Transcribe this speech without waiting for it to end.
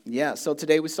Yeah, so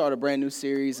today we start a brand new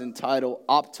series entitled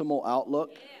Optimal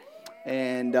Outlook.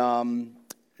 And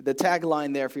the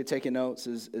tagline there, if you're taking notes,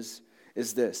 is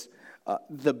this.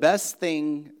 The best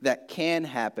thing that can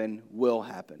happen will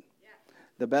happen.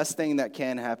 The best thing that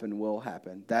can happen will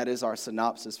happen. That is our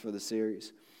synopsis for the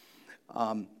series.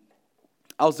 I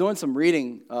was doing some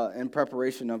reading in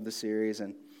preparation of the series,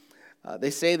 and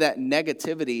they say that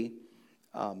negativity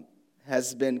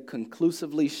has been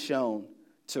conclusively shown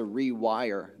to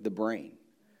rewire the brain.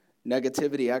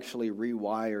 Negativity actually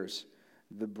rewires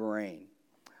the brain.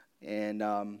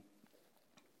 And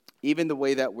even the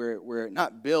way that we're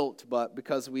not built, but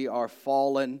because we are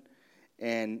fallen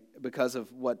and because of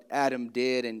what Adam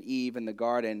did and Eve in the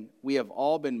garden, we have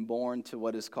all been born to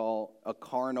what is called a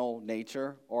carnal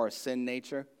nature or a sin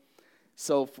nature.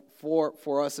 So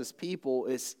for us as people,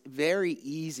 it's very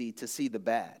easy to see the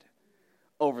bad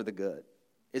over the good.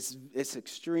 It's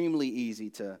extremely easy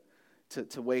to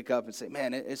wake up and say,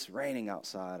 man, it's raining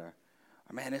outside, or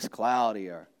man, it's cloudy,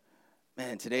 or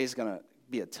man, today's going to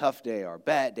be a tough day or a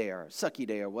bad day or a sucky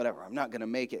day or whatever. I'm not going to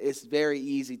make it. It's very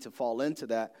easy to fall into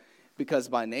that because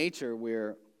by nature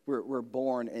we're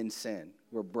born in sin.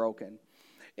 We're broken.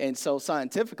 And so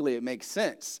scientifically it makes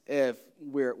sense if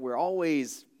we're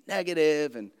always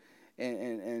negative and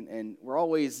we're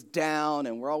always down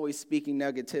and we're always speaking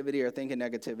negativity or thinking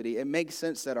negativity. It makes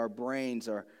sense that our brains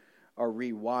are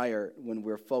rewired when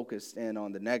we're focused in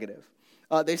on the negative.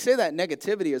 They say that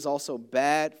negativity is also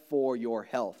bad for your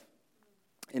health.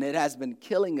 And it has been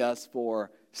killing us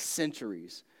for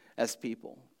centuries as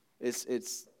people.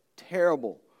 It's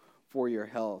terrible for your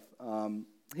health.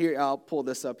 Here, I'll pull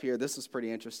this up here. This is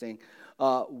pretty interesting.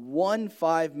 1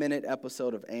 5-minute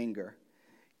episode of anger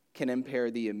can impair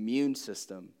the immune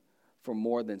system for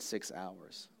more than 6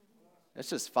 hours. That's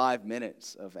just 5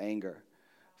 minutes of anger,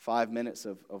 5 minutes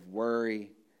of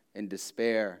worry and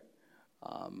despair,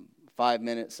 5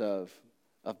 minutes of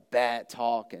bad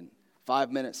talk, and 5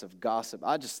 minutes of gossip.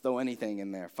 I just throw anything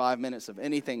in there. 5 minutes of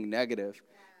anything negative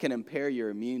can impair your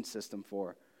immune system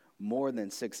for more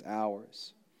than 6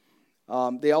 hours.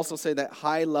 They also say that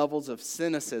high levels of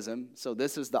cynicism, so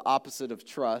this is the opposite of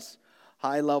trust,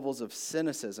 high levels of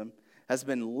cynicism has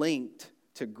been linked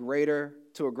to a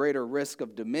greater risk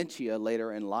of dementia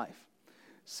later in life.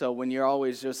 So when you're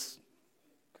always just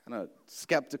kind of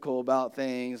skeptical about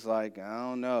things like, I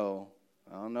don't know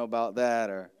about that,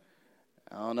 or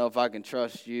I don't know if I can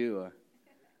trust you, or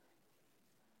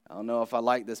I don't know if I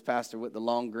like this pastor with the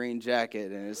long green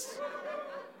jacket and it's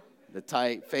the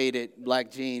tight faded black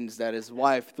jeans that his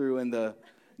wife threw in the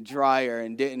dryer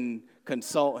and didn't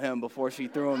consult him before she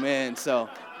threw them in, so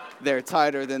they're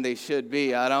tighter than they should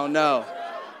be. I don't know.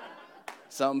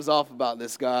 Something's off about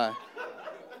this guy.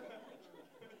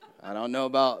 I don't know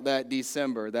about that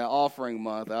December, that offering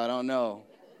month. I don't know.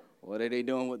 What are they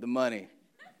doing with the money?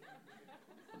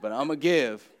 But I'm going to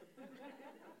give.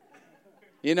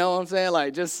 You know what I'm saying?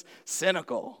 Like, just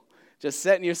cynical. Just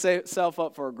setting yourself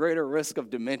up for a greater risk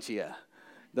of dementia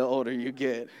the older you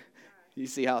get. You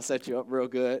see how I set you up real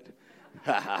good?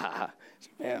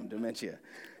 Bam, dementia.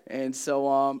 And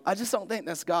so I just don't think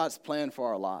that's God's plan for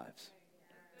our lives.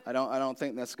 I don't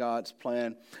think that's God's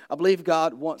plan. I believe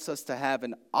God wants us to have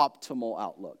an optimal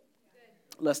outlook.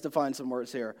 Let's define some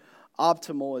words here.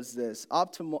 Optimal is this.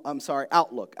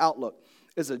 Outlook. Outlook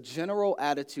is a general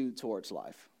attitude towards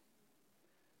life.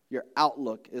 Your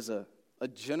outlook is a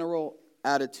general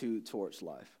attitude towards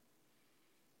life.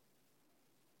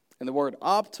 And the word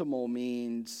optimal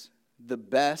means the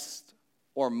best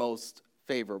or most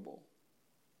favorable.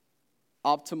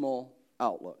 Optimal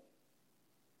outlook.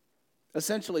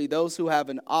 Essentially, those who have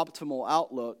an optimal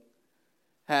outlook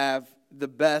have the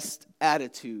best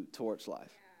attitude towards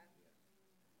life.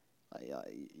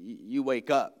 You wake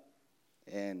up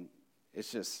and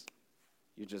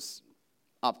you're just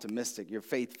optimistic. You're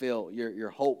faith-filled. You're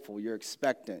hopeful. You're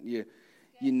expectant.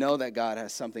 You know that God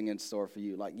has something in store for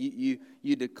you. Like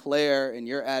you declare in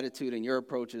your attitude and your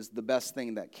approach is the best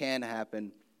thing that can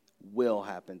happen will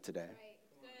happen today.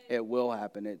 It will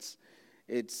happen. It's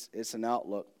an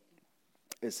outlook.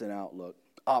 It's an outlook.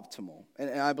 Optimal.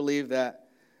 And I believe that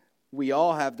we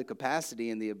all have the capacity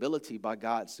and the ability by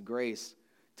God's grace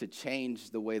to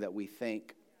change the way that we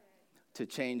think, to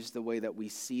change the way that we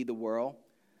see the world,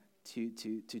 to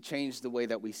change the way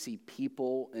that we see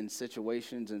people and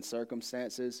situations and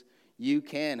circumstances. You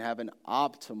can have an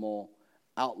optimal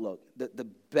outlook, the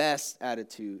best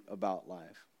attitude about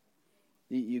life.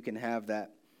 You can have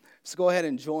that. So go ahead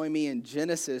and join me in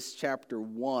Genesis chapter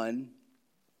 1.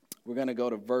 We're going to go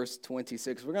to verse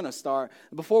 26. We're going to start,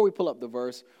 before we pull up the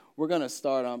verse, we're going to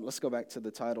start, let's go back to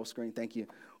the title screen. Thank you.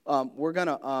 We're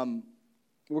going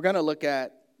we're going to look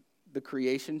at the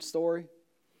creation story,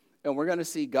 and we're going to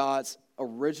see God's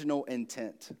original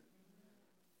intent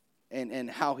and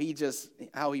how he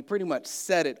pretty much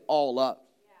set it all up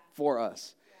for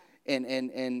us.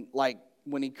 And like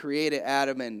when he created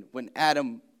Adam and when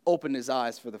Adam opened his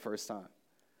eyes for the first time,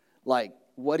 like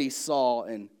what he saw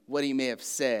and what he may have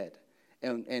said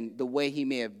and the way he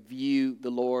may have viewed the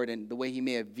Lord and the way he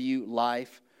may have viewed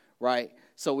life, right?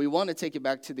 So we want to take it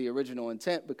back to the original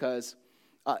intent because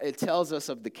it tells us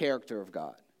of the character of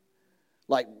God.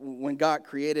 Like when God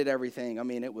created everything, I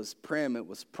mean, it was prim, it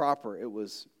was proper, it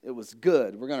was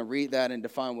good. We're going to read that and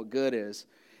define what good is.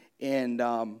 And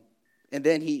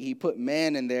then he put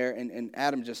man in there, and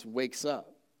Adam just wakes up.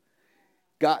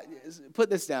 God, put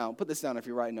this down if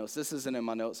you're writing notes. This isn't in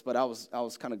my notes, but I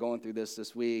was kind of going through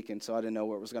this week, and so I didn't know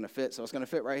where it was going to fit, so it's going to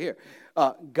fit right here.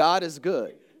 God is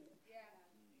good.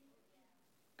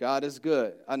 God is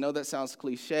good. I know that sounds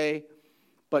cliche,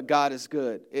 but God is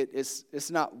good.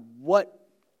 It's not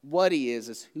what he is,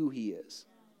 it's who he is.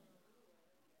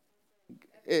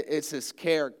 It's his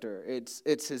character.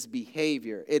 It's his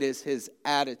behavior. It is his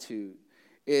attitude.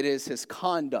 It is his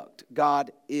conduct.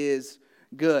 God is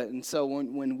good. And so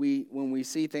when we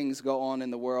see things go on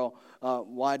in the world,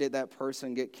 why did that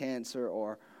person get cancer,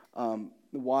 or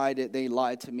why did they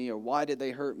lie to me, or why did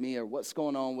they hurt me, or what's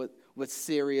going on with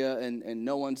Syria, and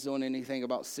no one's doing anything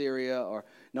about Syria, or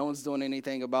no one's doing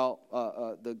anything about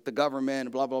the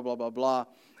government, blah, blah, blah, blah, blah.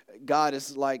 God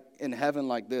is like in heaven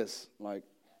like this, like,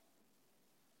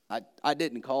 I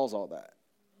didn't cause all that.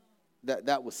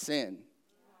 That was sin.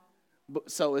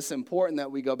 So it's important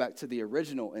that we go back to the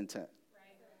original intent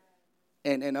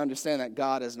and understand that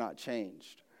God has not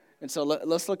changed. And so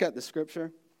let's look at the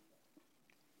scripture.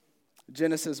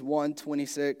 Genesis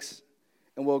 1:26,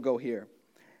 and we'll go here.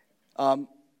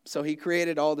 So he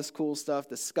created all this cool stuff,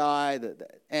 the sky, the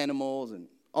animals, and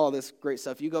all this great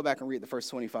stuff. You go back and read the first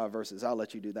 25 verses. I'll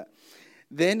let you do that.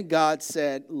 Then God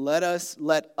said, let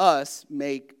us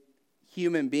make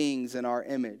human beings in our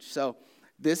image. So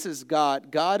this is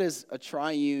God. God is a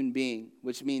triune being,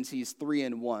 which means he's 3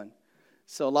 in 1.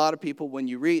 So a lot of people, when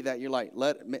you read that, you're like,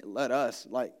 let us.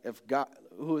 Like, if God,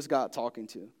 who is God talking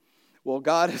to? Well,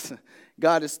 God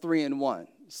is 3 in 1.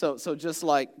 So just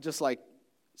like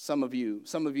some of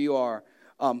you are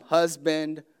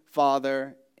husband,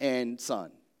 father, and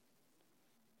son.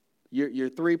 You're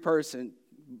 3 person.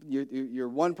 You're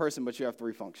one person, but you have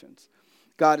 3 functions.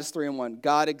 God is 3 in 1.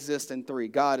 God exists in 3.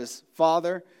 God is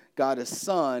Father, God is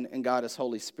Son, and God is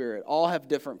Holy Spirit. All have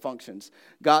different functions.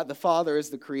 God the Father is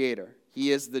the creator.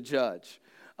 He is the judge.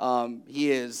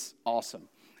 He is awesome.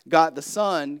 God the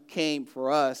Son came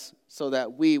for us so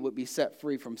that we would be set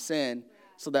free from sin,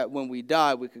 so that when we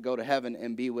die, we could go to heaven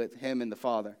and be with him and the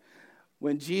Father.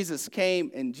 When Jesus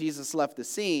came and Jesus left the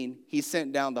scene, he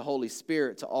sent down the Holy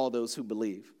Spirit to all those who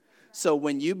believe. So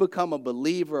when you become a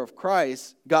believer of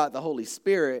Christ, God the Holy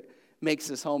Spirit makes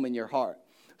his home in your heart.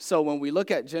 So when we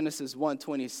look at Genesis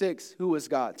 1:26, who is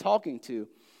God talking to?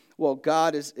 Well,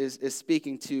 God is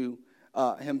speaking to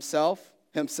himself,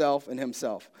 and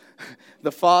himself.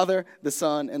 The Father, the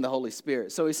Son, and the Holy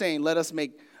Spirit. So he's saying, let us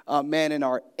make man in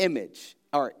our image.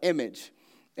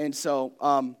 And so,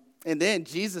 and then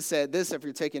Jesus said this, if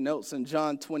you're taking notes, in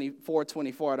John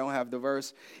 24:24, I don't have the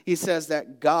verse. He says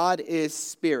that God is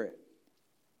spirit.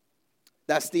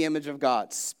 That's the image of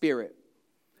God, spirit.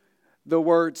 The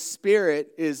word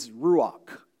spirit is ruach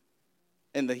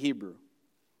in the Hebrew.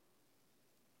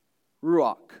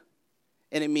 Ruach.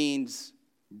 And it means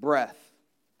breath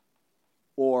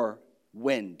or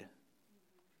wind.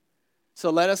 So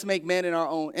let us make man in our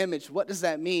own image. What does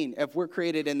that mean if we're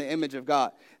created in the image of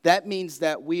God? That means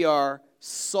that we are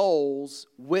souls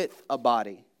with a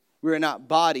body. We are not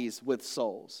bodies with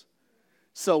souls.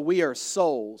 So we are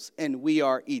souls and we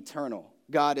are eternal.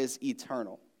 God is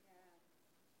eternal.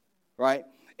 Right?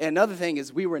 And another thing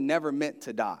is we were never meant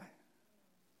to die.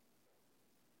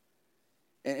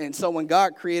 And so when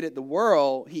God created the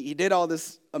world, he did all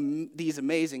these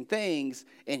amazing things,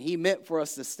 and he meant for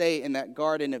us to stay in that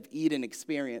Garden of Eden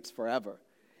experience forever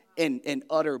in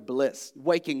utter bliss,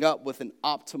 waking up with an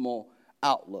optimal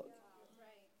outlook.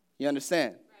 You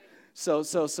understand? So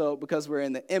because we're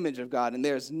in the image of God, and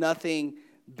there's nothing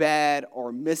bad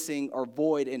or missing or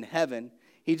void in heaven,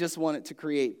 he just wanted to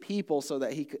create people so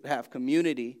that he could have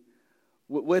community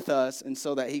with us, and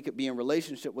so that he could be in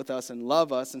relationship with us and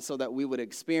love us, and so that we would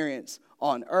experience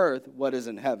on earth what is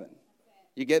in heaven.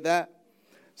 You get that?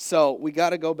 So we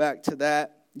got to go back to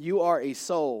that. You are a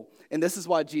soul, and this is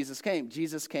why Jesus came.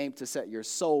 Jesus came to set your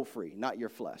soul free, not your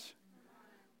flesh.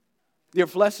 Your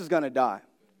flesh is going to die.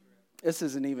 This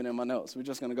isn't even in my notes. We're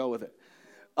just going to go with it.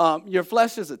 Your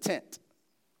flesh is a tent.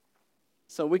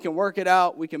 So we can work it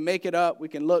out, we can make it up, we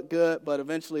can look good, but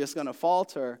eventually it's going to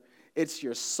falter. It's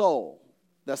your soul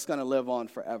that's going to live on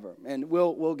forever. And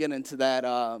we'll get into that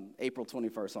April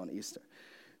 21st on Easter.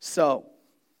 So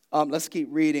let's keep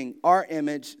reading. Our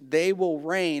image, they will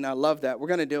reign. I love that. We're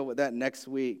going to deal with that next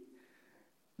week.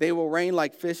 They will reign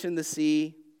like fish in the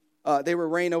sea. They will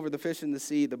reign over the fish in the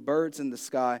sea, the birds in the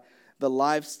sky, the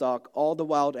livestock, all the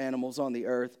wild animals on the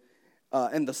earth,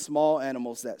 and the small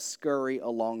animals that scurry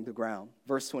along the ground.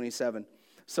 Verse 27.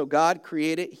 So God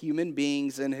created human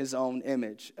beings in his own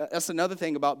image. That's another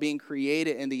thing about being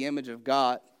created in the image of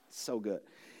God. So good.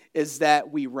 Is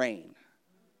that we reign.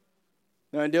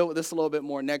 I'm going to deal with this a little bit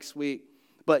more next week.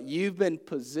 But you've been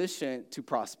positioned to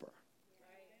prosper.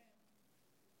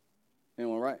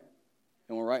 Anyone right?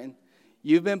 Anyone writing?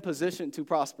 You've been positioned to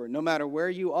prosper. No matter where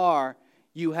you are,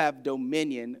 you have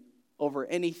dominion over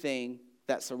anything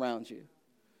that surrounds you.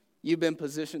 You've been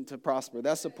positioned to prosper.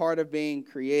 That's a part of being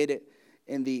created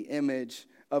in the image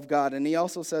of God. And he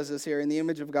also says this here, in the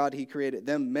image of God, he created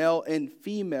them. Male and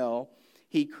female,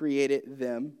 he created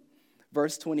them.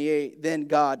 Verse 28, then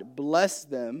God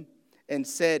blessed them and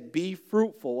said, be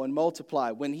fruitful and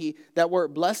multiply. That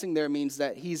word blessing there means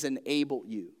that he's enabled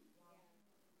you.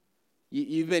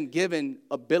 You've been given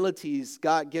abilities,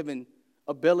 God-given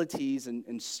abilities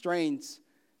and strengths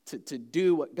to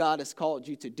do what God has called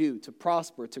you to do, to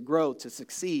prosper, to grow, to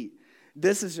succeed.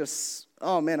 This is just,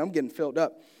 oh man, I'm getting filled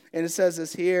up. And it says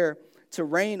this here, to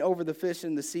reign over the fish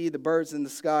in the sea, the birds in the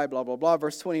sky, blah, blah, blah.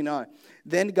 Verse 29,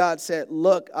 then God said,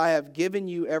 look, I have given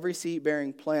you every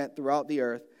seed-bearing plant throughout the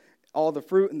earth, all the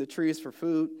fruit and the trees for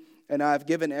food, and I have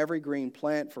given every green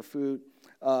plant for food,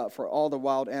 for all the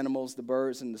wild animals, the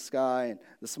birds in the sky, and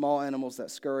the small animals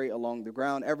that scurry along the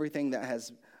ground, everything that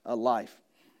has a life.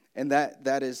 And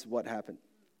that is what happened.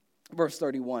 Verse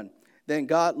 31, then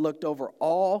God looked over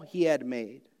all he had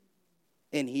made,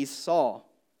 and he saw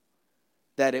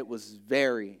that it was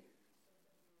very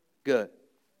good.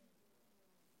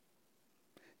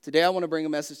 Today I want to bring a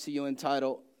message to you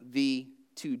entitled, The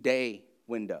Today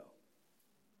Window.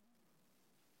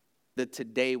 The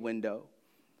Today Window.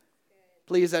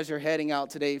 Please, as you're heading out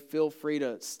today, feel free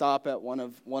to stop at one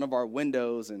of our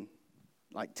windows and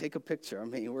take a picture. I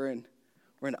mean, we're in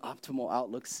Optimal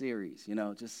Outlook series,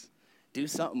 just do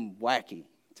something wacky.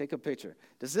 Take a picture.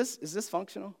 Is this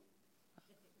functional?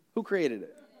 Who created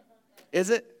it? Is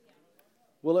it?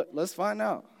 Well, let's find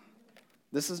out.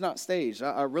 This is not staged.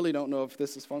 I really don't know if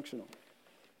this is functional.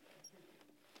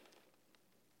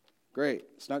 Great.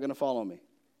 It's not going to fall on me.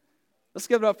 Let's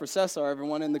give it up for Cesar,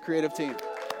 everyone in the creative team.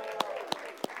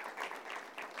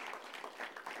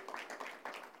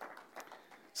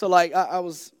 So I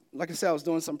was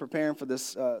doing some preparing for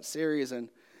this series, and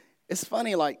it's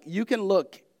funny, you can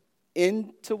look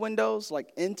into windows,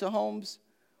 into homes,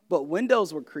 but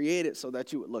windows were created so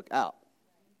that you would look out.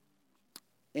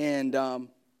 And so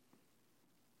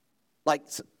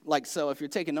if you're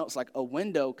taking notes, a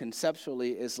window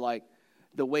conceptually is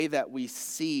the way that we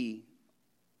see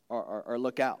or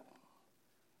look out,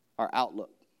 our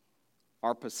outlook,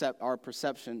 our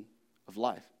perception of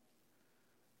life.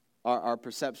 Our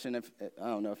perception of, I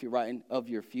don't know if you're writing, of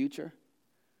your future,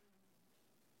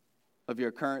 of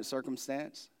your current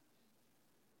circumstance.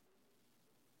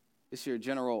 It's your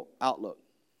general outlook,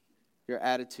 your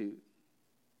attitude.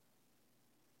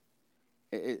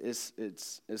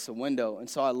 It's a window. And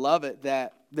so I love it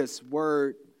that this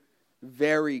word,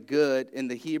 very good, in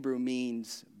the Hebrew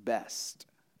means best.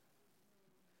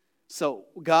 So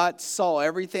God saw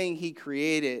everything he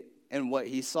created, and what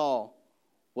he saw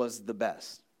was the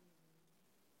best.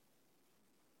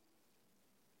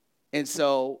 And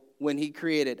so when he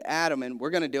created Adam, and we're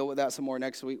going to deal with that some more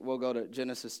next week. We'll go to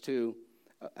Genesis 2,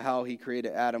 how he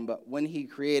created Adam. But when he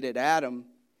created Adam,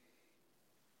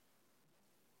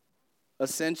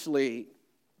 essentially,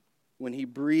 when he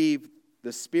breathed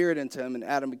the spirit into him and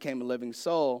Adam became a living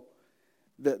soul,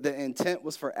 the intent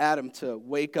was for Adam to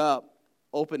wake up,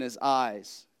 open his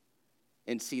eyes,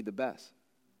 and see the best.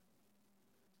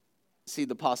 See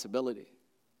the possibility.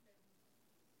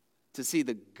 To see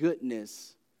the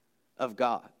goodness of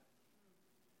God.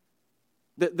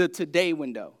 The today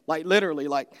window. Literally,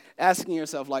 asking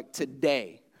yourself,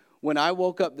 today, when I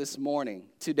woke up this morning,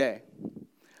 today,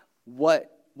 what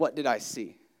did I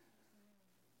see?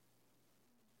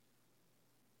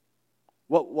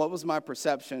 What was my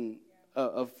perception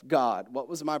of God? What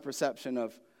was my perception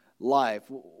of life?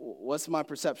 What's my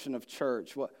perception of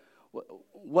church?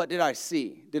 What did I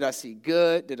see? Did I see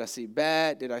good? Did I see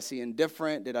bad? Did I see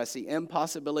indifferent? Did I see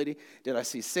impossibility? Did I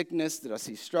see sickness? Did I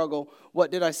see struggle?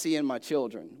 What did I see in my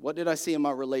children? What did I see in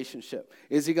my relationship?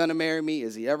 Is he going to marry me?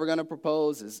 Is he ever going to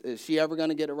propose? Is she ever going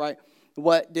to get it right?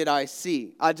 What did I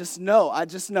see? I just know. I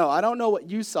don't know what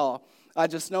you saw. I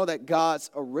just know that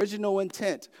God's original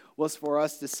intent was for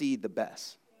us to see the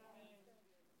best.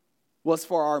 Was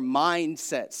for our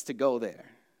mindsets to go there.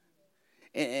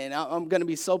 And I'm going to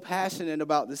be so passionate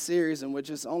about this series, in which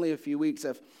it's only a few weeks.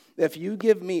 If you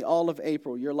give me all of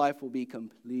April, your life will be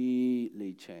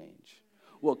completely changed.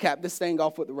 We'll cap this thing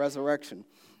off with the resurrection,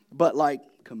 but like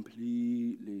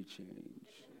completely changed.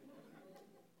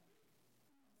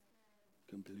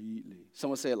 Completely.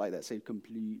 Someone say it like that. Say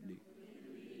completely.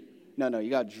 No, you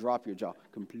got to drop your jaw.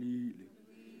 Completely.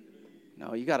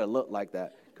 No, you got to look like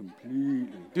that.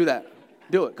 Completely. Do that.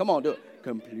 Do it. Come on, do it.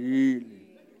 Completely.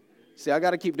 See, I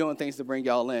got to keep doing things to bring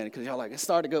y'all in, because y'all like, it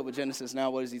started good with Genesis. Now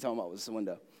what is he talking about with this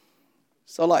window?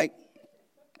 So like,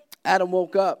 Adam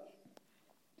woke up,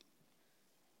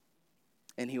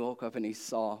 and he woke up and he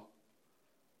saw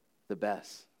the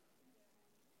best.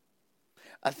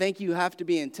 I think you have to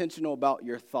be intentional about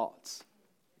your thoughts.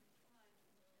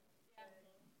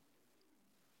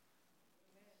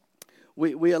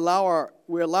 We allow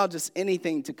just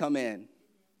anything to come in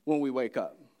when we wake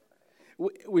up.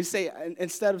 We say,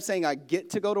 instead of saying I get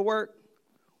to go to work,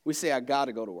 we say I got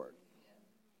to go to work.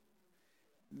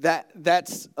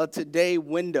 That's a today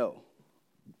window.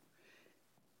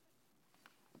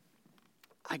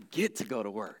 I get to go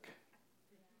to work.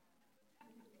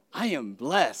 I am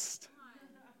blessed.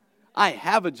 I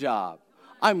have a job.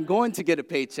 I'm going to get a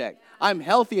paycheck. I'm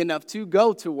healthy enough to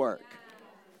go to work.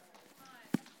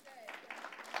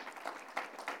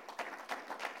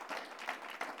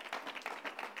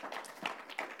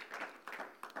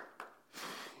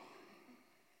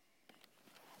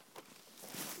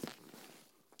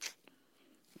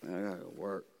 I gotta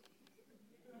work.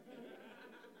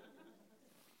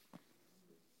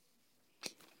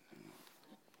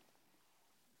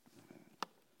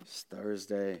 It's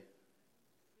Thursday.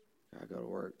 I go to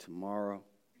work tomorrow.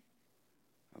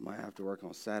 I might have to work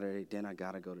on Saturday. Then I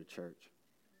gotta go to church.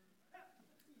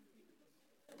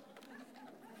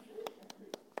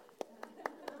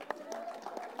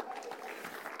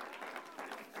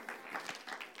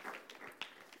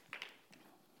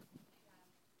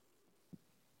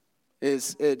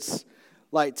 It's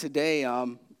like today,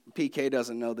 PK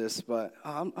doesn't know this, but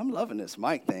I'm loving this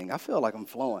mic thing. I feel like I'm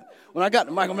flowing. When I got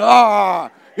the mic, I'm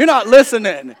like, you're not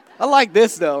listening. I like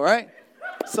this though, right?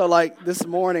 So like this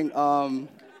morning,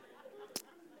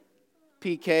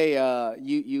 PK,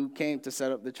 you came to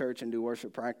set up the church and do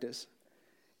worship practice.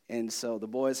 And so the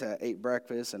boys ate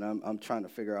breakfast, and I'm trying to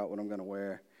figure out what I'm going to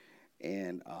wear.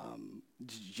 And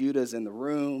Judah's in the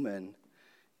room, and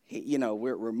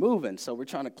we're moving, so we're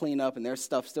trying to clean up, and there's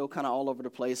stuff still kind of all over the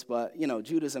place. But,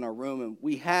 Judah's in our room, and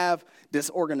we have this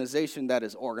organization that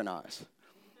is organized.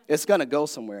 It's going to go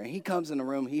somewhere. And he comes in the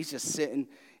room, he's just sitting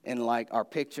in, like, our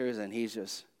pictures, and he's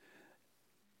just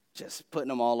putting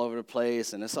them all over the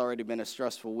place, and it's already been a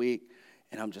stressful week.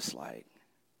 And I'm just like,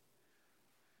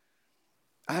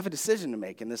 I have a decision to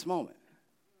make in this moment.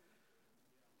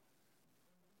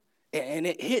 And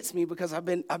it hits me because I've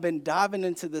been diving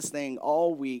into this thing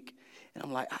all week, and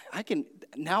I'm like, I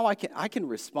can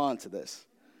respond to this.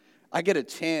 I get a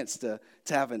chance to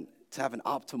have an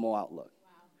optimal outlook.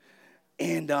 Wow.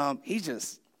 And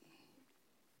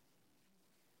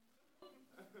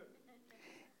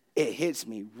it hits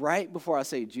me right before I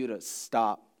say, Judah,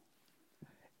 stop.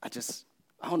 I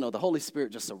don't know, the Holy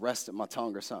Spirit just arrested my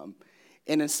tongue or something.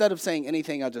 And instead of saying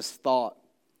anything, I just thought,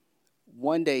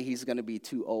 one day he's going to be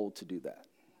too old to do that.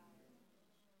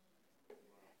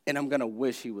 And I'm going to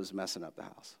wish he was messing up the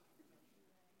house.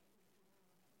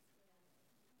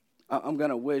 I'm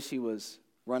going to wish he was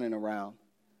running around,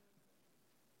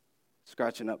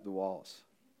 scratching up the walls.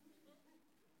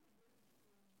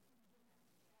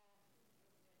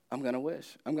 I'm going to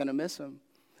wish. I'm going to miss him.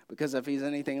 Because if he's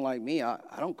anything like me, I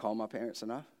don't call my parents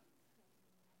enough.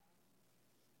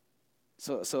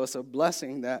 So it's a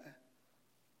blessing that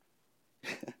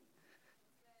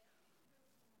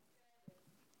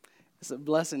it's a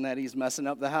blessing that he's messing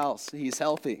up the house. He's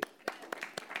healthy.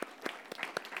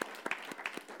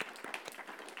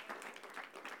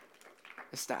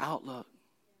 It's the outlook.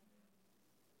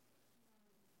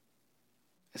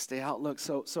 It's the outlook.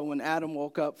 So when Adam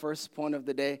woke up, first point of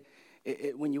the day,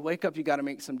 when you wake up, you got to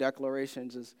make some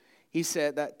declarations. He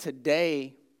said that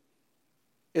today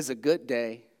is a good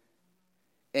day,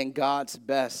 and God's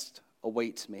best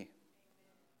awaits me.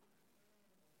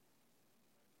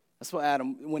 That's what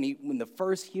Adam, when the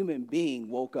first human being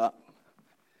woke up.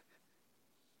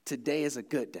 Today is a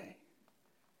good day,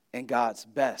 and God's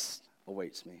best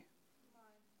awaits me.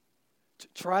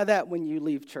 Try that when you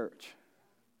leave church.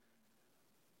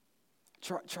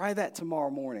 Try that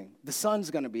tomorrow morning. The sun's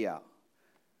going to be out.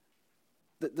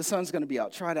 The sun's going to be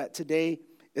out. Try that. Today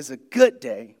is a good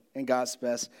day, and God's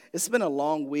best. It's been a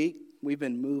long week. We've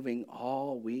been moving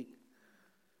all week.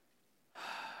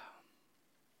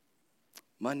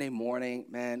 Monday morning,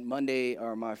 man, Monday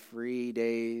are my free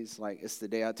days. Like, it's the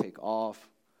day I take off.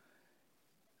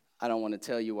 I don't want to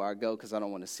tell you where I go because I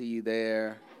don't want to see you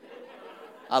there.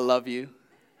 I love you.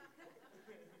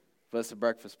 But it's a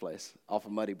breakfast place off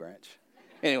of Muddy Branch.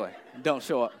 Anyway, don't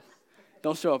show up.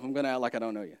 Don't show up. I'm going to act like I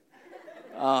don't know you.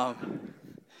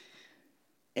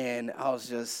 And I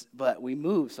was but we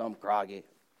moved, so I'm groggy.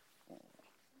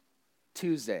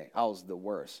 Tuesday, I was the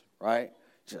worst, right?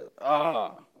 Just,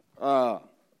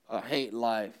 I hate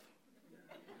life.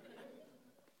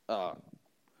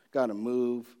 Gotta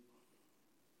move.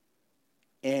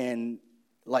 And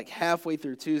like halfway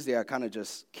through Tuesday, I kind of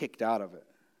just kicked out of it.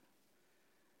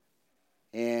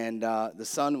 And the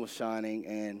sun was shining,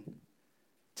 and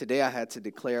today I had to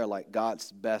declare like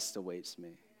God's best awaits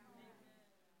me.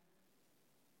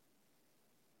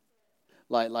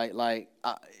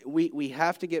 We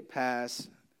have to get past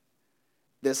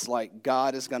this, like,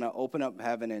 God is going to open up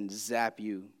heaven and zap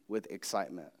you with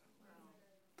excitement.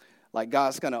 Like,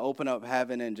 God's going to open up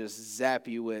heaven and just zap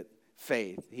you with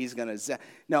faith. He's going to zap.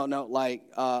 No, like,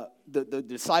 the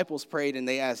disciples prayed and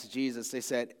they asked Jesus, they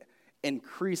said,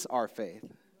 increase our faith.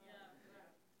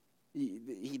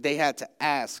 They had to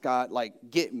ask God, like,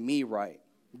 get me right.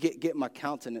 Get my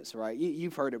countenance right.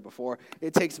 You've heard it before.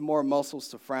 It takes more muscles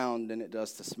to frown than it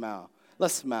does to smile.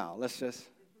 Let's smile.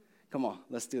 Come on,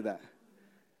 let's do that.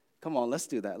 Come on, let's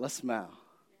do that. Let's smile.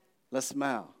 Let's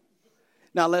smile.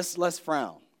 Now let's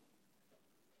frown.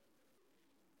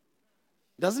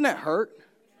 Doesn't that hurt?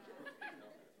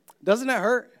 Doesn't that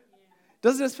hurt?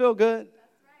 Doesn't this feel good?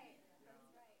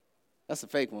 That's a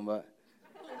fake one, but.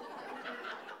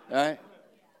 All right?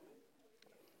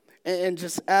 And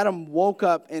just Adam woke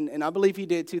up, and I believe he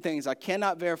did two things. I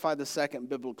cannot verify the second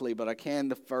biblically, but I can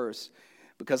the first,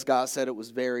 because God said it was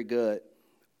very good.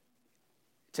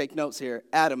 Take notes here.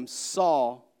 Adam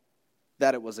saw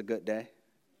that it was a good day.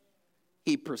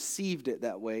 He perceived it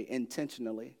that way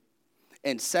intentionally.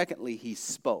 And secondly, he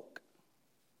spoke.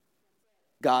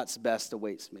 God's best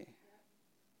awaits me.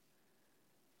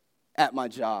 At my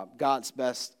job, God's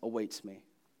best awaits me.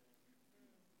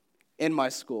 In my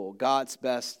school, God's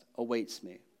best awaits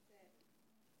me.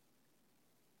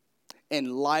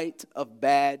 In light of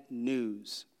bad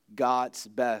news, God's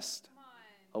best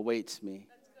awaits me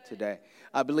today.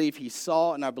 I believe he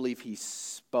saw and I believe he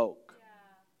spoke.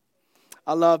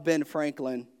 I love Ben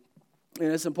Franklin,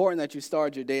 and it's important that you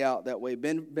start your day out that way.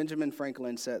 Benjamin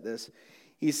Franklin said this.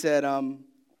 He said,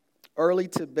 early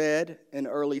to bed and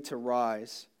early to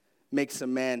rise makes a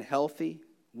man healthy,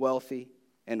 wealthy,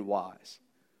 and wise.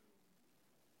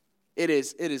 It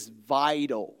is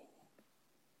vital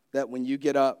that when you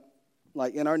get up,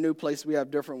 like in our new place, we have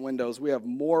different windows. We have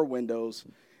more windows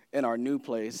in our new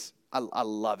place. I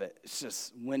love it. It's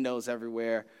just windows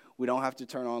everywhere. We don't have to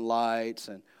turn on lights,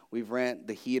 and we've ran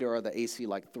the heater or the AC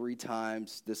like 3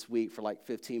 times this week for like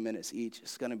 15 minutes each.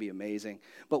 It's going to be amazing.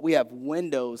 But we have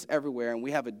windows everywhere, and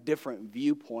we have a different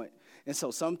viewpoint. And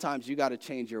so sometimes you got to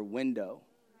change your window,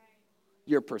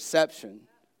 your perception,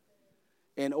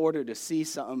 in order to see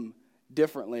something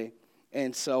differently.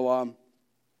 And so,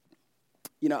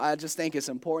 I just think it's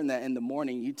important that in the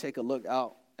morning you take a look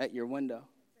out at your window.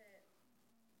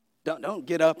 Don't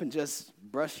get up and just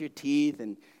brush your teeth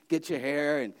and get your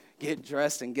hair and get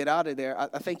dressed and get out of there.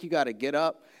 I think you got to get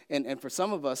up. And for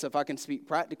some of us, if I can speak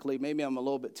practically, maybe I'm a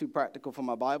little bit too practical for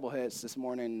my Bible heads this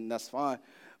morning, and that's fine.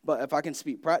 But if I can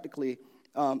speak practically,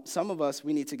 some of us,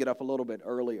 we need to get up a little bit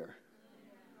earlier.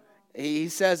 He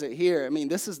says it here. I mean,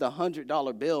 this is the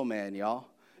 $100 bill, man, y'all.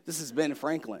 This is Ben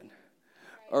Franklin.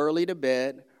 Early to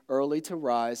bed, early to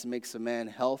rise makes a man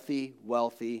healthy,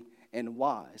 wealthy, and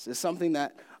wise. It's something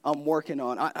that I'm working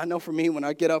on. I know for me, when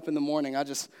I get up in the morning,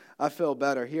 I feel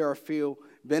better. Here are a few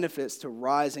benefits to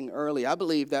rising early. I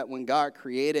believe that when God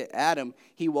created Adam,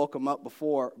 he woke him up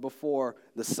before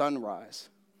the sunrise,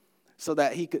 so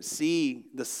that he could see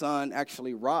the sun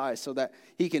actually rise, so that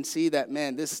he can see that,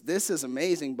 man, this is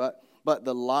amazing, but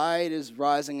the light is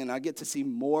rising, and I get to see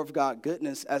more of God's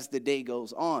goodness as the day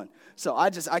goes on. So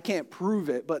I can't prove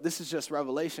it, but this is just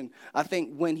revelation. I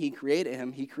think when he created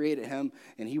him,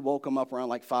 and he woke him up around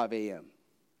like 5 a.m.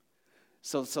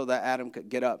 so that Adam could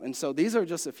get up. And so these are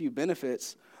just a few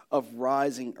benefits of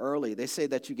rising early. They say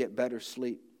that you get better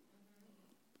sleep.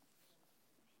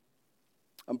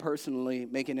 I'm personally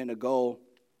making it a goal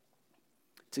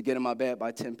to get in my bed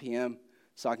by 10 p.m.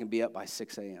 so I can be up by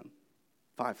 6 a.m.,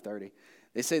 5:30.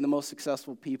 They say the most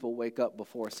successful people wake up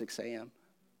before 6 a.m.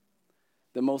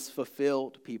 The most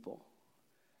fulfilled people,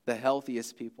 the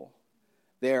healthiest people,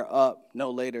 they're up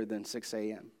no later than 6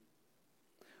 a.m.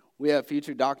 We have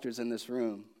future doctors in this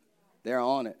room. They're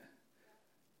on it.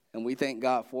 And we thank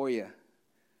God for you.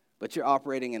 But you're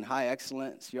operating in high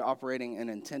excellence. You're operating in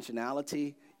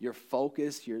intentionality. You're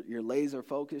focused. You're laser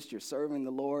focused. You're serving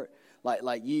the Lord.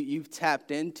 Like you've tapped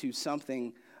into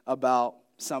something about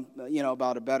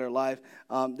about a better life.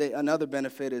 Another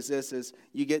benefit is is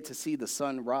you get to see the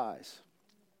sun rise.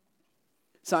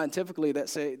 Scientifically,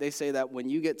 they say that when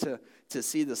you get to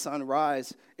see the sun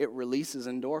rise, it releases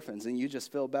endorphins, and you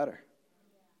just feel better.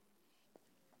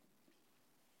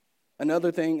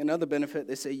 Another benefit,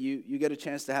 they say you get a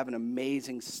chance to have an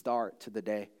amazing start to the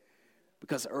day,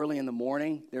 because early in the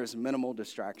morning, there's minimal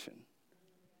distraction.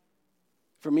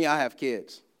 For me, I have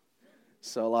kids,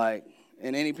 so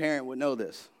and any parent would know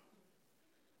this.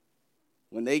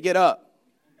 When they get up,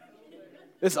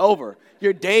 it's over.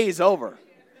 Your day's over.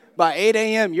 By 8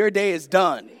 a.m., your day is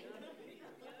done.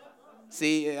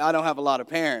 See, I don't have a lot of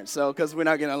parents, because we're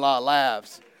not getting a lot of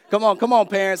laughs. Come on,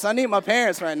 parents. I need my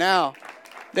parents right now.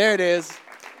 There it is.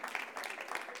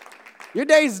 Your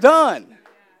day's done.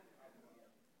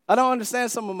 I don't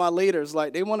understand some of my leaders.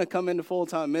 They want to come into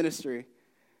full-time ministry.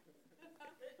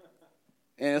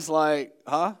 And it's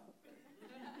huh?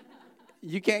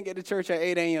 You can't get to church at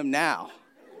 8 a.m. now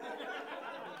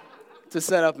to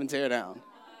set up and tear down.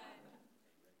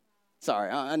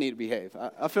 Sorry, I need to behave.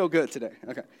 I feel good today.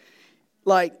 Okay.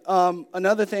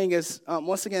 Another thing is,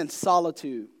 once again,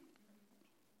 solitude.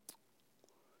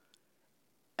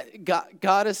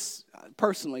 God has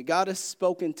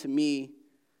spoken to me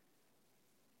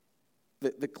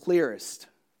the clearest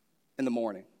in the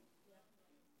morning.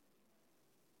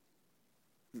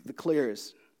 The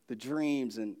clearest, the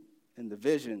dreams and the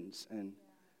visions and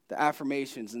the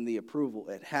affirmations and the approval.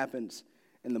 It happens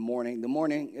in the morning. The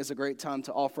morning is a great time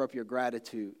to offer up your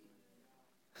gratitude.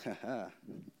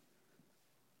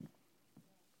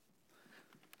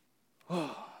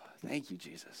 Oh, thank you,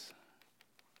 Jesus.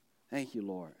 Thank you,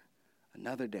 Lord.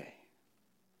 Another day.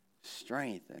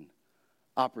 Strength and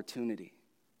opportunity.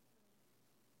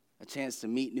 A chance to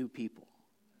meet new people.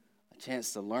 A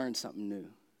chance to learn something new.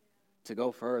 To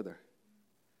go further.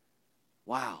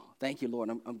 Wow. Thank you, Lord.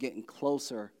 I'm getting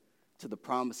closer to the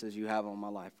promises you have on my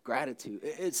life. Gratitude.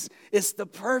 It's the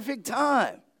perfect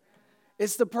time.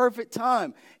 It's the perfect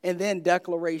time. And then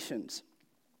declarations.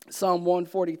 Psalm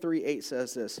 143:8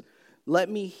 says this. Let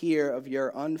me hear of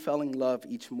your unfailing love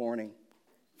each morning,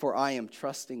 for I am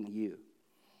trusting you.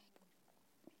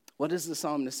 What is the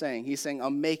psalmist saying? He's saying,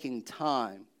 I'm making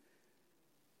time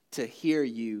to hear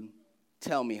you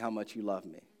tell me how much you love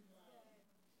me.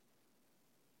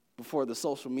 Before the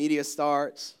social media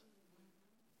starts,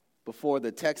 before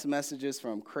the text messages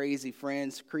from crazy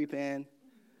friends creep in.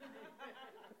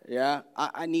 Yeah,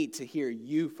 I need to hear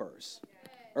you first.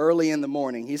 Early in the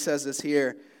morning. He says this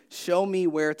here, show me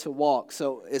where to walk.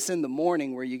 So it's in the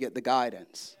morning where you get the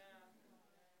guidance.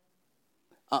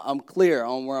 I'm clear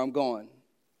on where I'm going.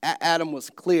 Adam was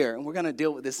clear, and we're going to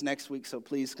deal with this next week, so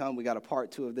please come. We got a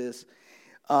part 2 of this.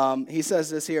 He says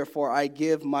this here, for I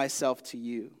give myself to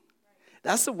you.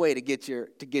 That's the way to get your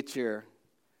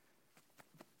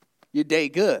day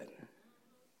good.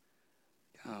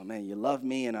 Oh, man, you love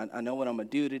me, and I know what I'm going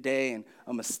to do today, and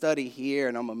I'm going to study here,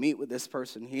 and I'm going to meet with this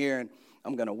person here, and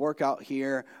I'm going to work out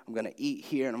here, I'm going to eat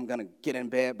here, and I'm going to get in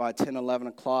bed by 10, 11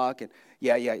 o'clock, and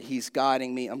yeah, he's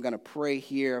guiding me. I'm going to pray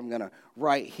here, I'm going to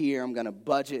write here, I'm going to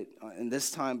budget in this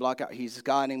time block out. He's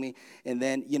guiding me, and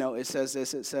then, it says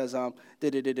this, it says,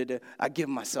 I give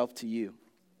myself to you.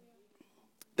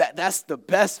 That's the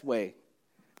best way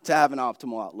to have an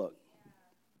optimal outlook.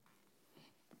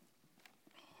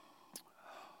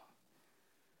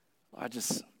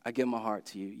 I give my heart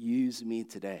to you. Use me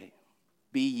today.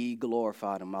 Be ye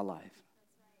glorified in my life.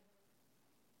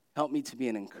 Help me to be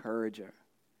an encourager.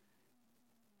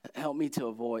 Help me to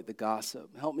avoid the gossip.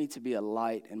 Help me to be a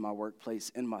light in my workplace,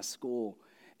 in my school,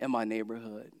 in my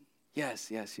neighborhood.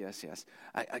 Yes.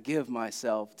 I give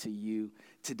myself to you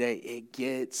today. It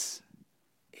gets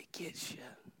you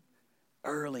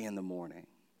early in the morning.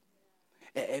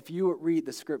 If you would read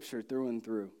the scripture through and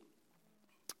through,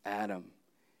 Adam,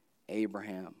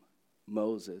 Abraham,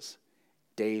 Moses,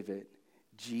 David,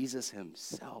 Jesus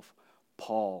himself,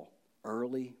 Paul,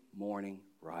 early morning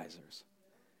risers.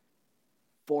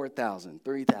 4,000,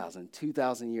 3,000,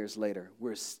 2,000 years later,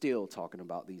 we're still talking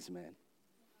about these men.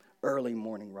 Early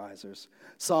morning risers.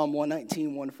 Psalm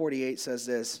 119, 148 says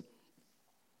this.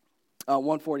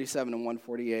 147 and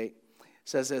 148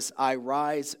 says this. I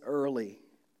rise early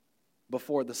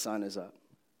before the sun is up.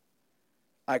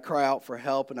 I cry out for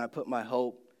help and I put my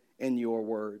hope in your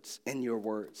words,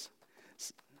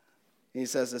 He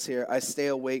says this here. I stay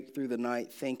awake through the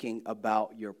night thinking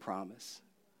about your promise.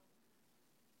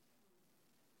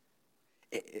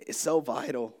 It's so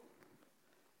vital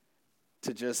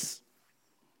to just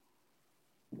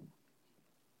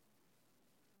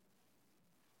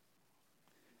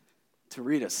to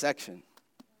read a section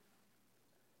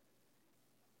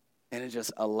and to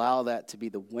just allow that to be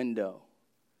the window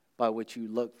by which you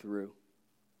look through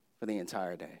for the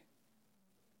entire day.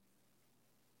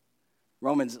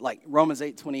 Romans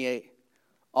 8:28,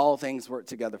 all things work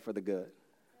together for the good.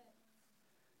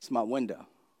 It's my window.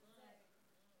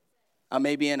 I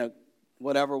may be in a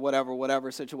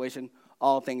whatever situation,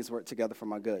 all things work together for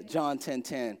my good. John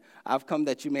 10:10, I've come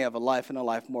that you may have a life and a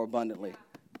life more abundantly.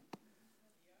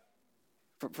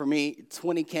 For me,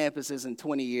 20 campuses in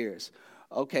 20 years.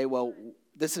 Okay, well,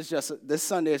 this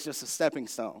Sunday is just a stepping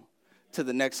stone to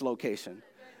the next location.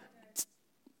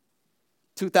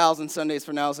 2,000 Sundays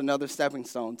from now is another stepping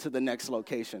stone to the next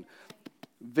location.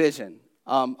 Vision,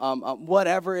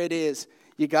 whatever it is,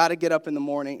 you got to get up in the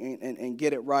morning and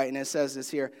get it right. And it says this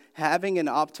here, having an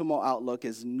optimal outlook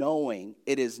is knowing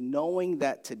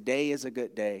that today is a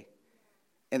good day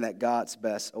and that God's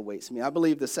best awaits me. I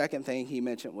believe the second thing he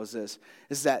mentioned was this,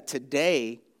 is that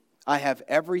today I have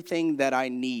everything that I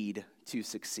need to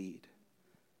succeed.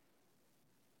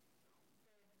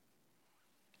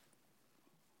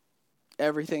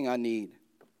 Everything I need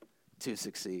to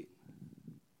succeed.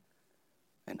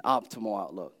 An optimal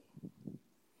outlook.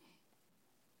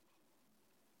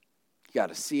 You got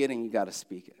to see it and you got to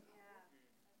speak it.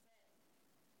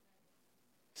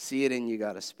 See it and you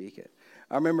got to speak it.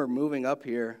 I remember moving up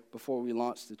here before we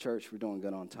launched the church. We're doing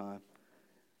good on time.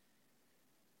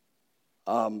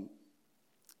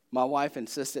 My wife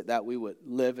insisted that we would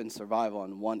live and survive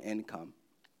on one income.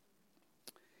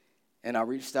 And I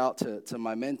reached out to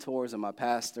my mentors and my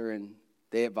pastor, and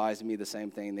they advised me the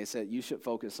same thing. They said, you should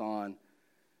focus on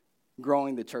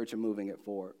growing the church and moving it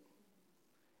forward.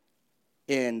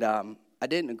 And I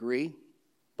didn't agree,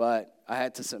 but I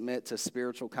had to submit to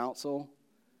spiritual counsel.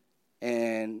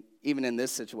 And even in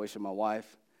this situation, my wife,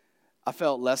 I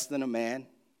felt less than a man.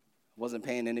 Wasn't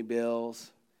paying any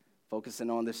bills, focusing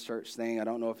on this church thing. I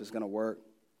don't know if it's going to work.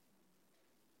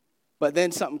 But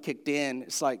then something kicked in.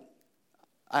 It's like,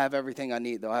 I have everything I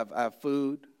need, though. I have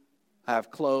food. I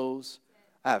have clothes.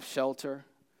 I have shelter.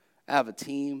 I have a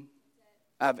team.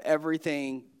 I have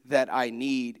everything that I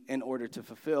need in order to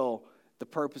fulfill the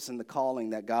purpose and the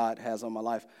calling that God has on my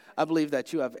life. I believe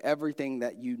that you have everything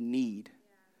that you need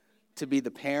to be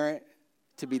the parent,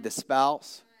 to be the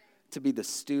spouse, to be the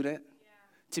student,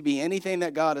 to be anything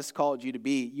that God has called you to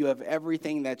be. You have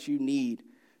everything that you need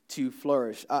to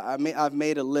flourish. I've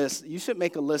made a list. You should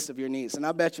make a list of your needs. And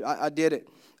I bet you, I did it.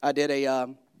 I did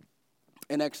an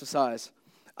exercise.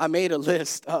 I made a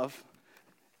list of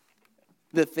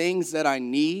the things that I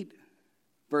need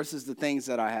versus the things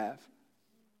that I have.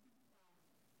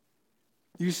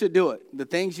 You should do it. The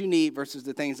things you need versus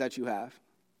the things that you have.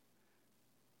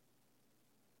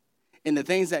 And the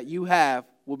things that you have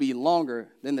will be longer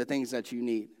than the things that you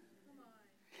need.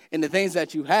 And the things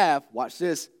that you have, watch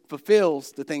this,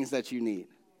 fulfills the things that you need.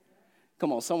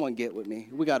 Come on, someone get with me.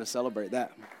 We got to celebrate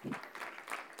that.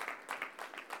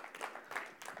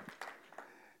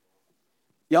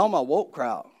 Y'all my woke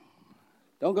crowd.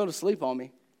 Don't go to sleep on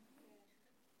me.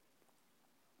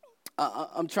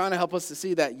 I'm trying to help us to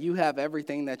see that you have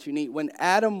everything that you need. When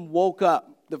Adam woke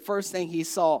up, the first thing he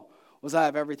saw was, I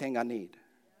have everything I need.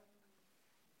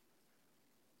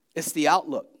 It's the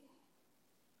outlook.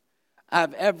 I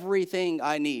have everything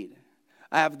I need.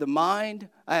 I have the mind,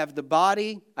 I have the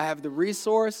body, I have the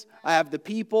resource, I have the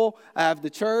people, I have the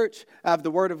church, I have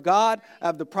the word of God, I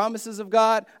have the promises of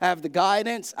God, I have the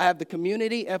guidance, I have the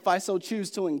community, if I so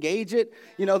choose to engage it.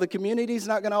 You know, the community's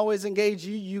not going to always engage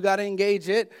you. You got to engage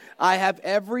it. I have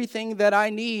everything that I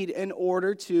need in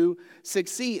order to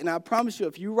succeed. And I promise you,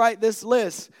 if you write this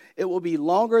list, it will be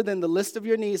longer than the list of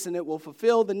your needs, and it will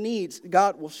fulfill the needs.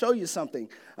 God will show you something.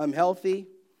 I'm healthy.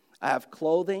 I have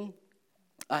clothing.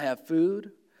 I have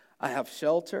food, I have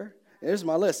shelter. There's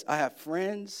my list. I have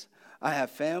friends, I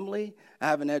have family. I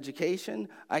have an education.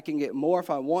 I can get more if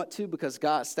I want to because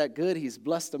God's that good. He's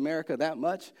blessed America that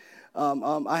much.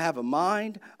 I have a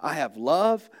mind. I have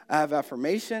love. I have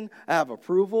affirmation. I have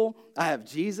approval. I have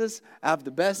Jesus. I have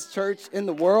the best church in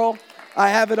the world. I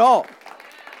have it all.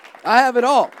 I have it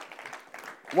all.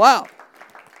 Wow.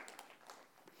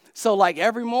 So like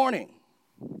every morning,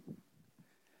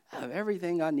 I have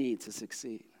everything I need to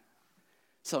succeed.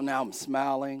 So now I'm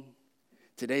smiling.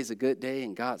 Today's a good day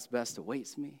and God's best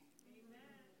awaits me.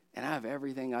 And I have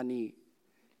everything I need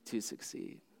to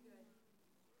succeed.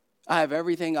 I have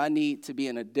everything I need to be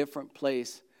in a different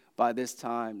place by this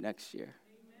time next year.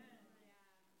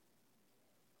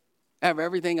 I have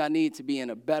everything I need to be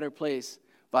in a better place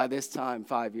by this time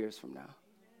 5 years from now.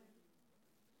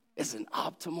 It's an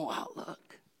optimal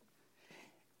outlook.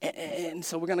 And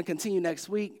so we're going to continue next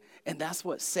week, and that's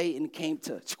what Satan came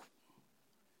to,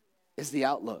 is the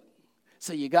outlook.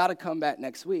 So you got to come back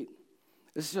next week.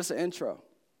 This is just an intro.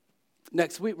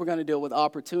 Next week, we're going to deal with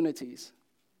opportunities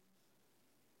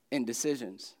and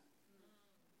decisions.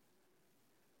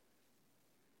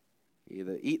 You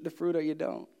either eat the fruit or you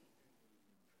don't.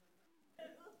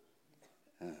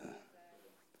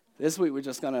 This week, we're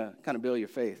just going to kind of build your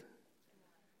faith.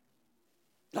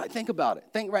 Like, think about it.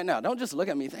 Think right now. Don't just look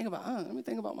at me. Think about, let me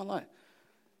think about my life.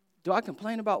 Do I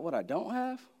complain about what I don't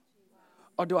have?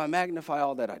 Or do I magnify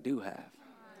all that I do have?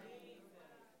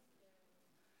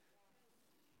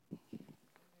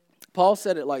 Paul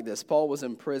said it like this. Paul was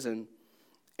in prison,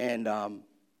 and,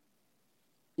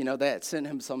 they had sent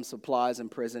him some supplies in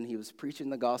prison. He was preaching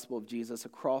the gospel of Jesus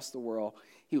across the world.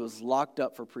 He was locked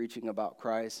up for preaching about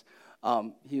Christ.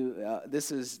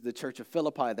 This is the church of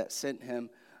Philippi that sent him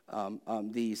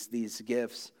these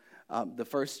gifts. The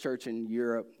first church in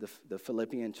Europe, the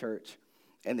Philippian church,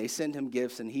 and they sent him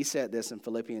gifts, and he said this in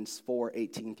Philippians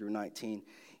 4:18 through 19.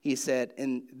 He said,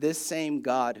 "And this same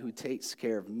God who takes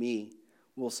care of me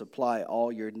will supply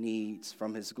all your needs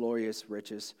from his glorious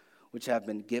riches, which have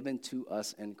been given to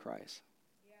us in Christ."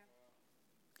 Yeah.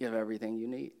 You have everything you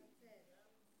need.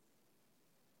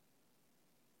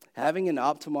 Having an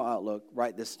optimal outlook,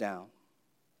 write this down,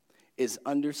 is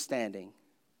understanding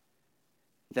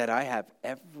that I have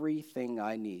everything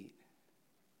I need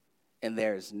and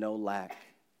there is no lack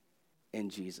in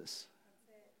Jesus.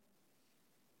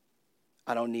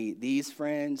 I don't need these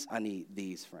friends. I need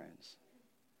these friends.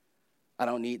 I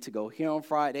don't need to go here on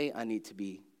Friday. I need to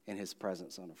be in his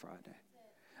presence on a Friday.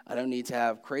 I don't need to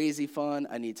have crazy fun.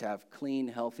 I need to have clean,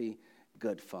 healthy,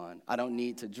 good fun. I don't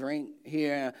need to drink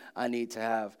here. I need to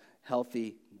have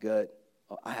healthy, good.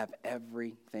 I have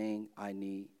everything I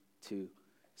need to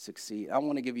succeed. I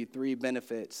want to give you 3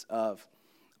 benefits of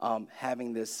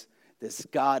having this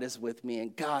God is with me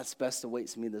and God's best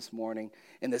awaits me this morning.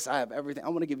 And this I have everything. I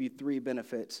want to give you 3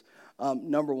 benefits.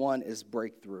 Number 1 is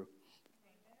breakthrough.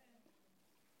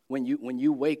 When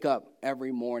you wake up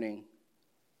every morning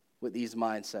with these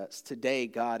mindsets, today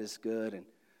God is good, and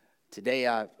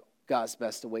today God's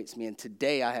best awaits me, and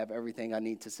today I have everything I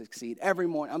need to succeed. Every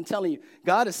morning, I'm telling you,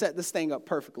 God has set this thing up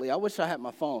perfectly. I wish I had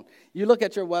my phone. You look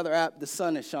at your weather app, the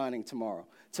sun is shining tomorrow.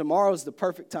 Tomorrow is the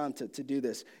perfect time to do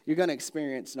this. You're going to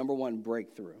experience, number 1,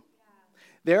 breakthrough.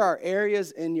 There are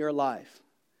areas in your life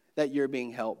that you're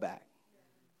being held back.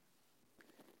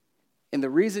 And the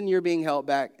reason you're being held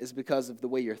back is because of the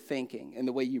way you're thinking and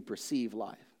the way you perceive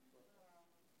life.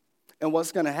 And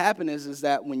what's going to happen is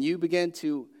that when you begin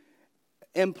to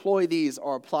employ these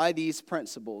or apply these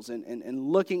principles and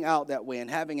looking out that way and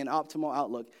having an optimal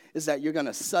outlook, is that you're going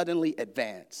to suddenly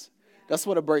advance. That's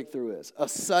what a breakthrough is, a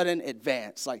sudden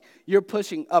advance. Like you're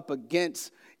pushing up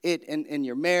against it in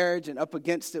your marriage and up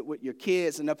against it with your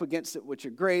kids and up against it with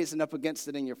your grades and up against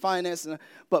it in your finances.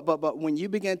 But when you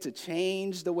begin to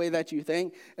change the way that you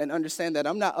think and understand that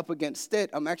I'm not up against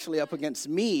it, I'm actually up against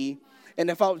me. And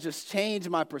if I'll just change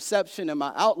my perception and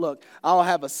my outlook, I'll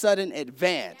have a sudden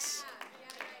advance.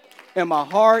 In my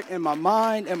heart, in my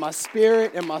mind, in my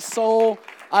spirit, in my soul,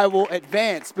 I will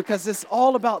advance because it's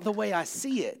all about the way I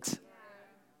see it.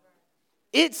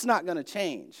 It's not going to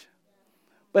change.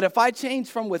 But if I change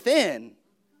from within,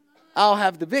 I'll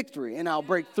have the victory and I'll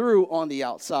break through on the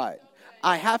outside.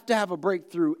 I have to have a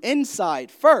breakthrough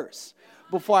inside first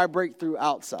before I break through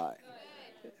outside.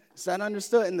 Is that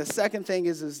understood? And the second thing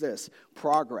is this,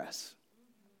 progress.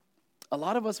 A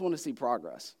lot of us want to see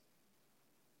progress.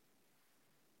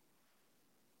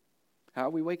 How are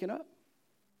we waking up?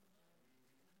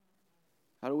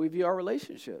 How do we view our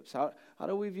relationships? How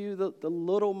do we view the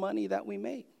little money that we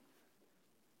make?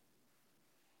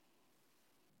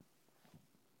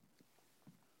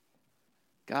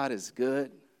 God is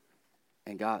good,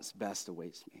 and God's best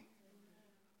awaits me.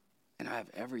 and I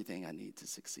have everything I need to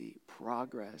succeed.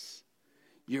 Progress.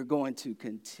 You're going to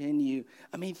continue.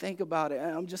 I mean, think about it.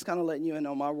 I'm just kind of letting you in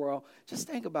on my world. Just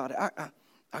think about it.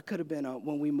 I could have been,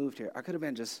 when we moved here, I could have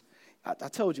been just, I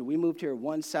told you, we moved here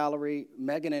one salary.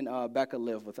 Megan and Becca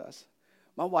lived with us.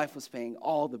 My wife was paying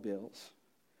all the bills.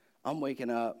 I'm waking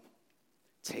up,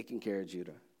 taking care of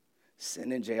Judah,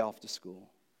 sending Jay off to school.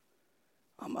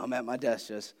 I'm at my desk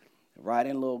just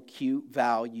writing little cute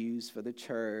values for the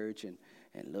church and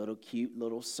little cute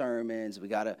little sermons. We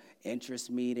got an interest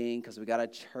meeting because we got a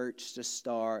church to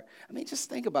start. I mean, just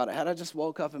think about it. Had I just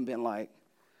woke up and been like,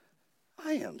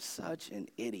 I am such an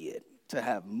idiot to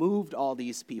have moved all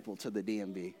these people to the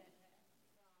DMV.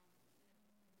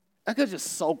 I could have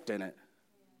just soaked in it.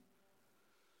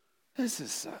 This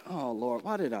is, oh, Lord,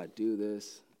 why did I do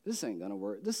this? This ain't going to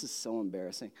work. This is so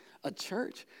embarrassing. A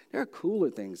church, there are cooler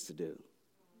things to do.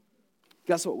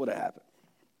 Guess what would have happened?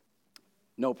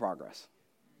 No progress.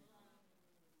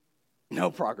 No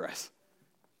progress.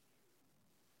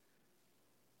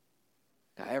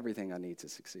 Got everything I need to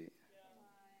succeed.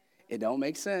 It don't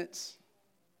make sense.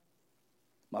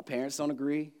 My parents don't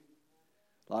agree.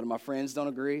 A lot of my friends don't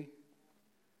agree.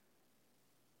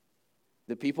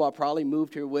 The people I probably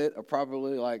moved here with are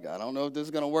probably like, I don't know if this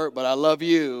is going to work, but I love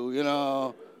you, you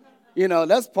know.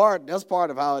 That's part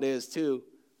of how it is too.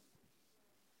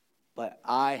 But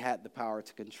I had the power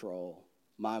to control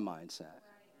my mindset.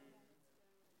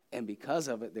 And because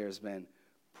of it, there's been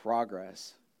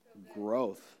progress,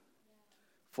 growth,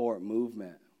 forward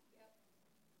movement.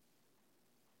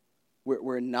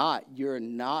 You're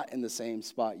not in the same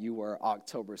spot you were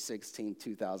October 16,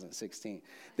 2016.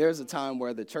 There's a time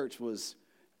where the church was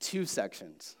 2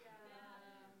 sections.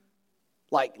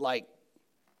 Like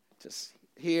just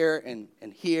here and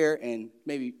here and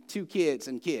maybe 2 kids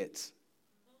and kids.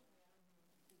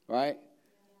 Right?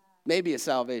 Maybe a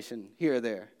salvation here or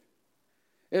there.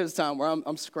 It was a time where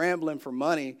I'm scrambling for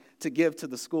money to give to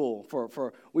the school.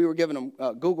 We were giving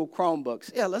them Google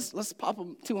Chromebooks. Yeah, let's pop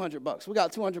them $200. We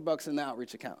got $200 in the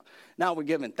outreach account. Now we're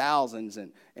giving thousands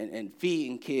and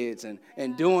feeding kids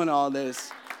and doing all this.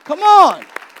 Come on.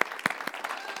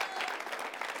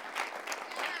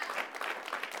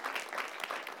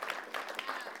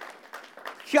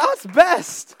 God's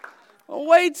best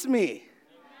awaits me.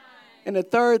 And the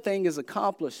third thing is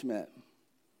accomplishment.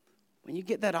 When you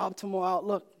get that optimal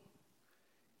outlook,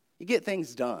 you get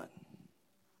things done.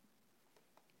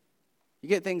 You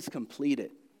get things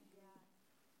completed.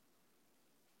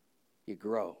 You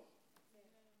grow.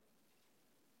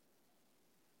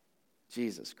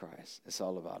 Jesus Christ, it's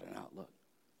all about an outlook.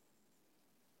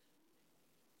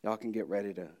 Y'all can get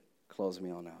ready to close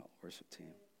me on out, worship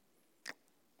team.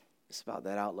 It's about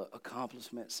that outlook,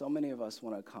 accomplishment. So many of us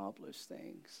want to accomplish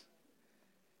things.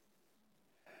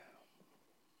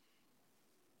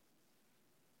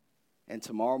 And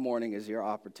tomorrow morning is your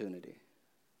opportunity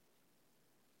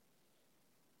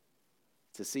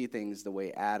to see things the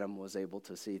way Adam was able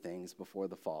to see things before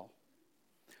the fall.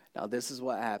 Now, this is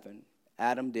what happened.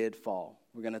 Adam did fall.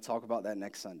 We're going to talk about that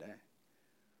next Sunday.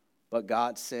 But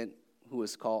God sent who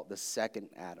is called the second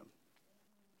Adam.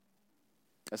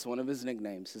 That's one of his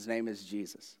nicknames. His name is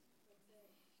Jesus.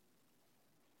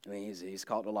 I mean, he's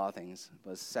called a lot of things,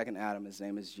 but second Adam, his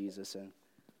name is Jesus. And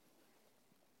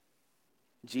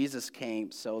Jesus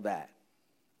came so that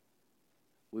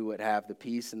we would have the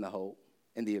peace and the hope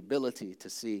and the ability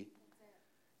to see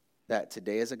that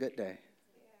today is a good day.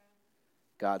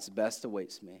 God's best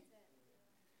awaits me.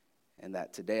 And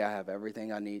that today I have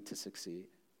everything I need to succeed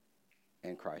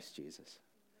in Christ Jesus.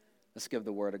 Let's give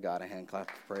the word of God a hand clap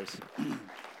of praise.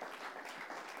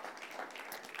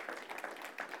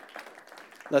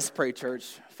 Let's pray,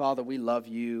 church. Father, we love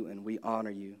you and we honor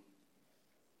you.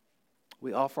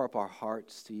 We offer up our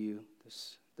hearts to you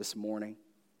this morning.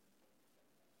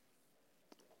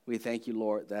 We thank you,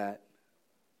 Lord, that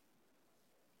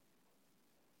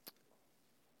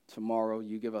tomorrow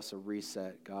you give us a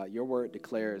reset, God. Your word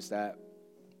declares that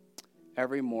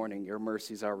every morning your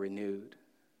mercies are renewed.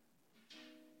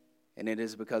 And it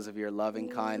is because of your loving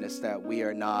kindness that we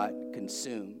are not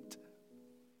consumed.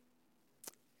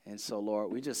 And so,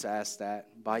 Lord, we just ask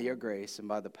that by your grace and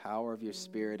by the power of your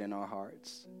Spirit in our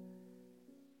hearts,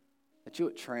 that you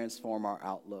would transform our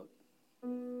outlook.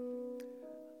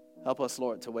 Help us,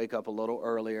 Lord, to wake up a little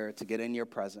earlier, to get in your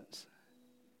presence,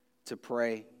 to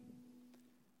pray,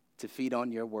 to feed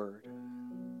on your word.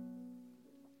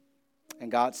 And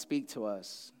God, speak to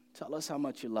us. Tell us how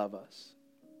much you love us.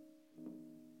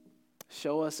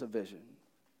 Show us a vision.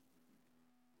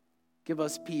 Give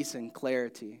us peace and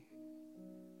clarity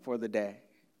for the day.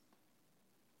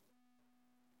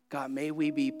 God, may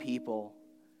we be people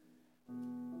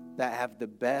that have the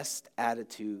best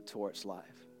attitude towards life.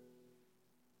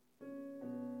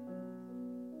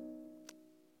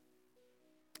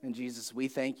 And Jesus, we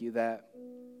thank you that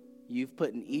you've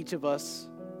put in each of us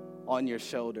on your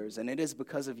shoulders. And it is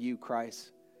because of you,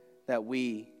 Christ, that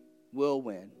we will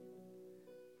win,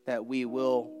 that we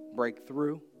will break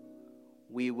through,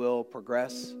 we will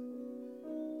progress,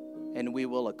 and we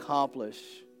will accomplish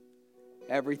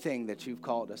everything that you've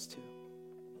called us to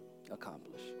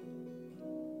accomplish.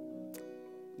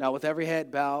 Now, with every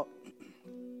head bowed,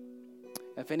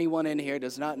 if anyone in here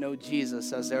does not know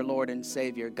Jesus as their Lord and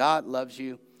Savior, God loves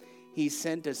you. He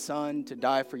sent his Son to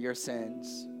die for your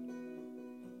sins.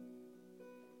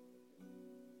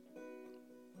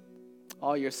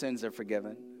 All your sins are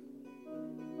forgiven.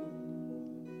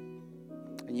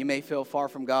 And you may feel far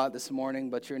from God this morning,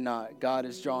 but you're not. God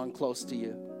is drawing close to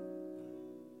you.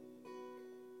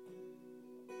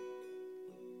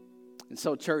 And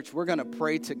so, church, we're going to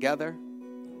pray together.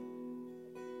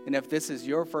 And if this is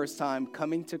your first time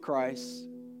coming to Christ,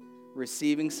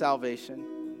 receiving salvation,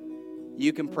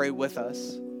 you can pray with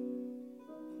us.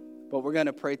 But we're going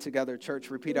to pray together. Church,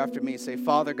 repeat after me. Say,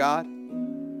 Father God,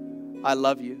 I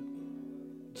love you.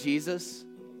 Jesus,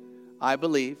 I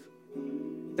believe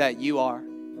that you are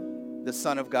the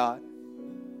Son of God.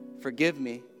 Forgive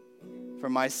me for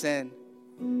my sin.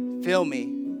 Fill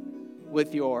me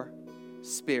with your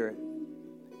Spirit.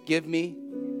 Give me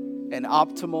an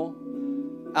optimal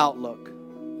outlook.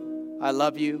 I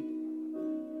love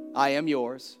you. I am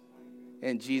yours.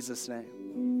 In Jesus'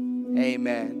 name,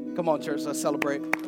 amen. Come on, church, let's celebrate.